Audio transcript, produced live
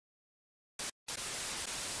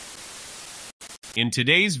In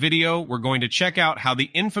today's video, we're going to check out how the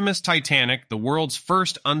infamous Titanic, the world's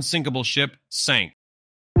first unsinkable ship, sank.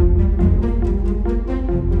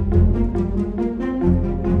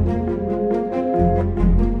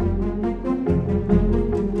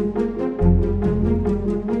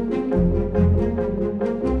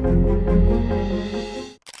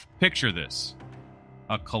 Picture this: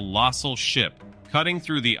 a colossal ship cutting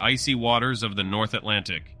through the icy waters of the North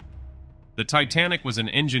Atlantic. The Titanic was an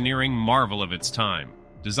engineering marvel of its time,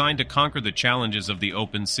 designed to conquer the challenges of the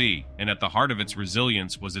open sea, and at the heart of its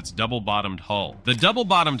resilience was its double-bottomed hull. The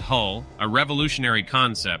double-bottomed hull, a revolutionary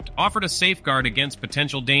concept, offered a safeguard against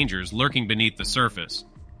potential dangers lurking beneath the surface.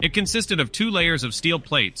 It consisted of 2 layers of steel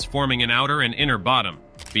plates forming an outer and inner bottom.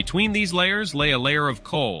 Between these layers lay a layer of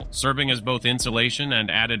coal, serving as both insulation and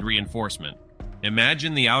added reinforcement.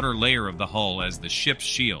 Imagine the outer layer of the hull as the ship's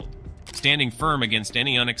shield, standing firm against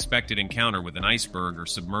any unexpected encounter with an iceberg or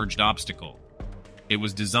submerged obstacle. It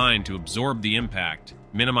was designed to absorb the impact,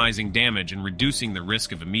 minimizing damage and reducing the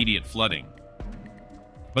risk of immediate flooding.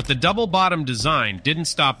 But the double-bottom design didn't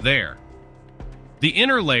stop there. The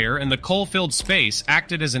inner layer and the coal-filled space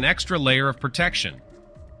acted as an extra layer of protection.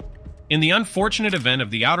 In the unfortunate event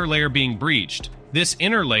of the outer layer being breached, this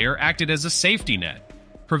inner layer acted as a safety net,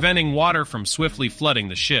 preventing water from swiftly flooding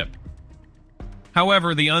the ship.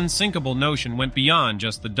 However, the unsinkable notion went beyond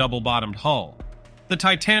just the double-bottomed hull. The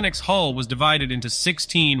Titanic's hull was divided into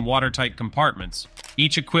 16 watertight compartments,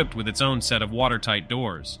 each equipped with its own set of watertight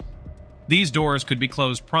doors. These doors could be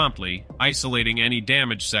closed promptly, isolating any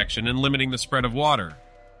damaged section and limiting the spread of water.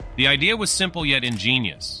 The idea was simple yet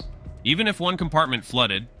ingenious. Even if one compartment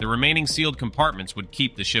flooded, the remaining sealed compartments would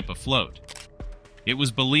keep the ship afloat. It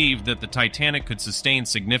was believed that the Titanic could sustain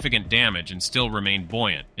significant damage and still remain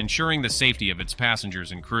buoyant, ensuring the safety of its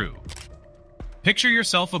passengers and crew. Picture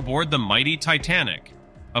yourself aboard the mighty Titanic,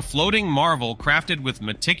 a floating marvel crafted with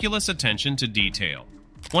meticulous attention to detail.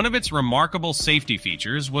 One of its remarkable safety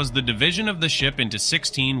features was the division of the ship into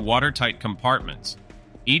 16 watertight compartments,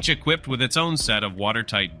 each equipped with its own set of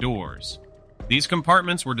watertight doors. These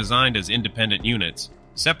compartments were designed as independent units,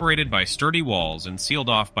 separated by sturdy walls and sealed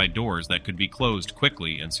off by doors that could be closed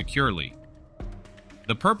quickly and securely.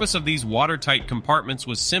 The purpose of these watertight compartments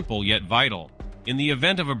was simple yet vital. In the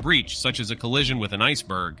event of a breach, such as a collision with an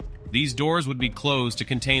iceberg, these doors would be closed to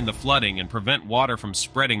contain the flooding and prevent water from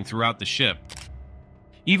spreading throughout the ship.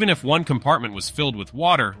 Even if one compartment was filled with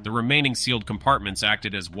water, the remaining sealed compartments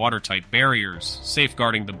acted as watertight barriers,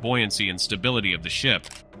 safeguarding the buoyancy and stability of the ship.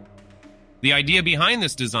 The idea behind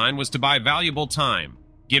this design was to buy valuable time,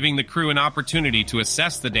 giving the crew an opportunity to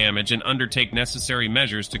assess the damage and undertake necessary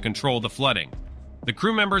measures to control the flooding. The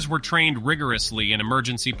crew members were trained rigorously in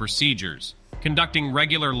emergency procedures, conducting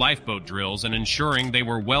regular lifeboat drills and ensuring they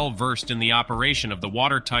were well versed in the operation of the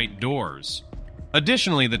watertight doors.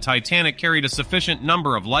 Additionally, the Titanic carried a sufficient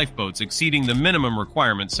number of lifeboats exceeding the minimum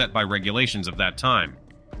requirements set by regulations of that time.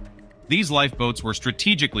 These lifeboats were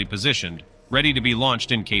strategically positioned, ready to be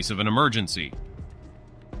launched in case of an emergency.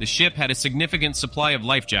 The ship had a significant supply of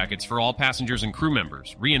life jackets for all passengers and crew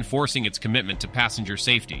members, reinforcing its commitment to passenger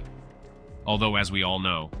safety. Although, as we all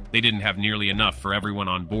know, they didn't have nearly enough for everyone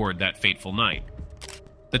on board that fateful night.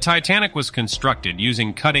 The Titanic was constructed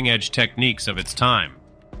using cutting-edge techniques of its time.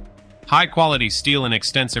 High-quality steel and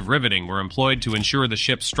extensive riveting were employed to ensure the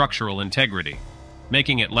ship's structural integrity,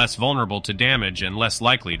 making it less vulnerable to damage and less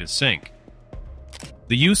likely to sink.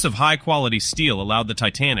 The use of high-quality steel allowed the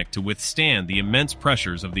Titanic to withstand the immense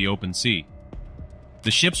pressures of the open sea.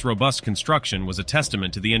 The ship's robust construction was a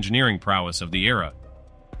testament to the engineering prowess of the era.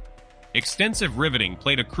 Extensive riveting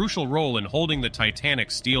played a crucial role in holding the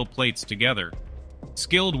Titanic's steel plates together.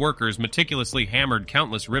 Skilled workers meticulously hammered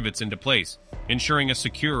countless rivets into place, ensuring a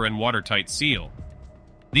secure and watertight seal.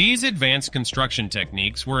 These advanced construction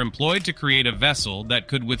techniques were employed to create a vessel that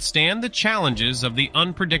could withstand the challenges of the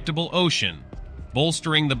unpredictable ocean,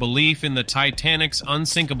 bolstering the belief in the Titanic's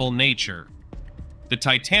unsinkable nature. The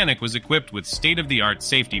Titanic was equipped with state-of-the-art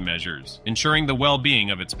safety measures, ensuring the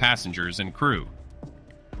well-being of its passengers and crew.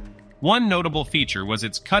 One notable feature was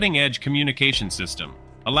its cutting-edge communication system,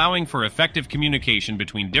 allowing for effective communication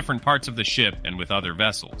between different parts of the ship and with other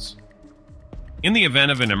vessels. In the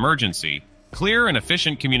event of an emergency, clear and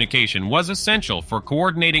efficient communication was essential for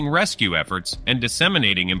coordinating rescue efforts and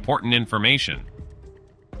disseminating important information.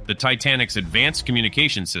 The Titanic's advanced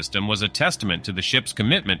communication system was a testament to the ship's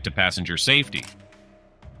commitment to passenger safety.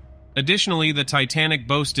 Additionally, the Titanic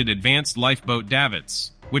boasted advanced lifeboat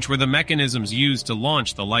davits, which were the mechanisms used to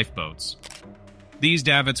launch the lifeboats. These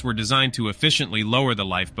davits were designed to efficiently lower the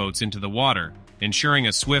lifeboats into the water, ensuring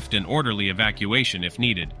a swift and orderly evacuation if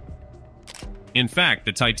needed. In fact,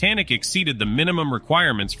 the Titanic exceeded the minimum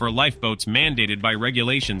requirements for lifeboats mandated by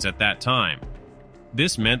regulations at that time.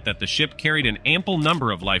 This meant that the ship carried an ample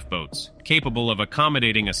number of lifeboats, capable of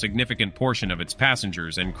accommodating a significant portion of its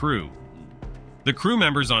passengers and crew. The crew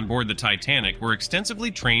members on board the Titanic were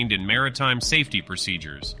extensively trained in maritime safety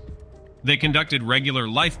procedures. They conducted regular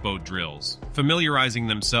lifeboat drills, familiarizing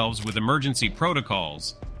themselves with emergency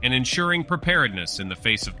protocols and ensuring preparedness in the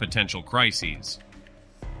face of potential crises.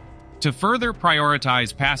 To further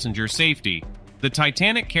prioritize passenger safety, the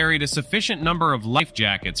Titanic carried a sufficient number of life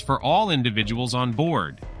jackets for all individuals on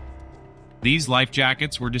board. These life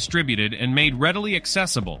jackets were distributed and made readily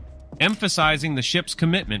accessible, emphasizing the ship's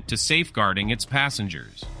commitment to safeguarding its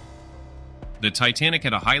passengers. The Titanic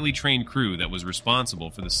had a highly trained crew that was responsible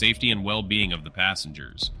for the safety and well-being of the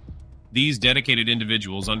passengers. These dedicated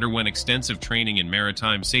individuals underwent extensive training in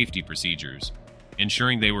maritime safety procedures,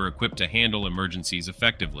 ensuring they were equipped to handle emergencies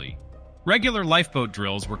effectively. Regular lifeboat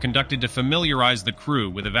drills were conducted to familiarize the crew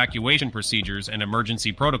with evacuation procedures and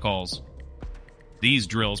emergency protocols. These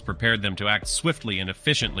drills prepared them to act swiftly and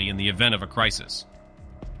efficiently in the event of a crisis.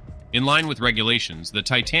 In line with regulations, the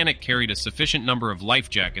Titanic carried a sufficient number of life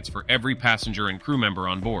jackets for every passenger and crew member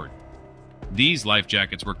on board. These life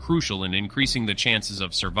jackets were crucial in increasing the chances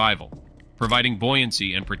of survival, providing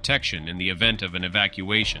buoyancy and protection in the event of an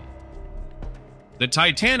evacuation. The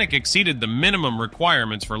Titanic exceeded the minimum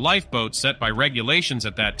requirements for lifeboats set by regulations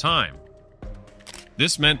at that time.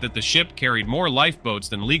 This meant that the ship carried more lifeboats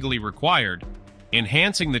than legally required,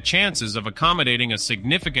 enhancing the chances of accommodating a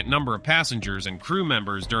significant number of passengers and crew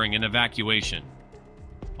members during an evacuation.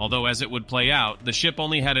 Although, as it would play out, the ship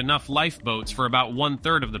only had enough lifeboats for about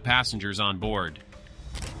one-third of the passengers on board.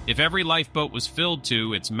 If every lifeboat was filled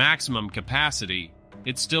to its maximum capacity,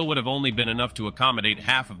 it still would have only been enough to accommodate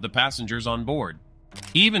half of the passengers on board.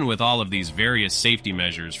 Even with all of these various safety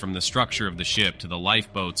measures, from the structure of the ship to the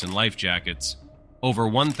lifeboats and life jackets, over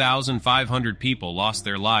 1,500 people lost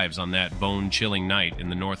their lives on that bone-chilling night in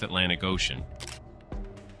the North Atlantic Ocean.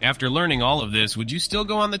 After learning all of this, would you still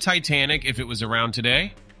go on the Titanic if it was around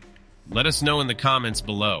today? Let us know in the comments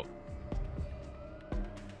below.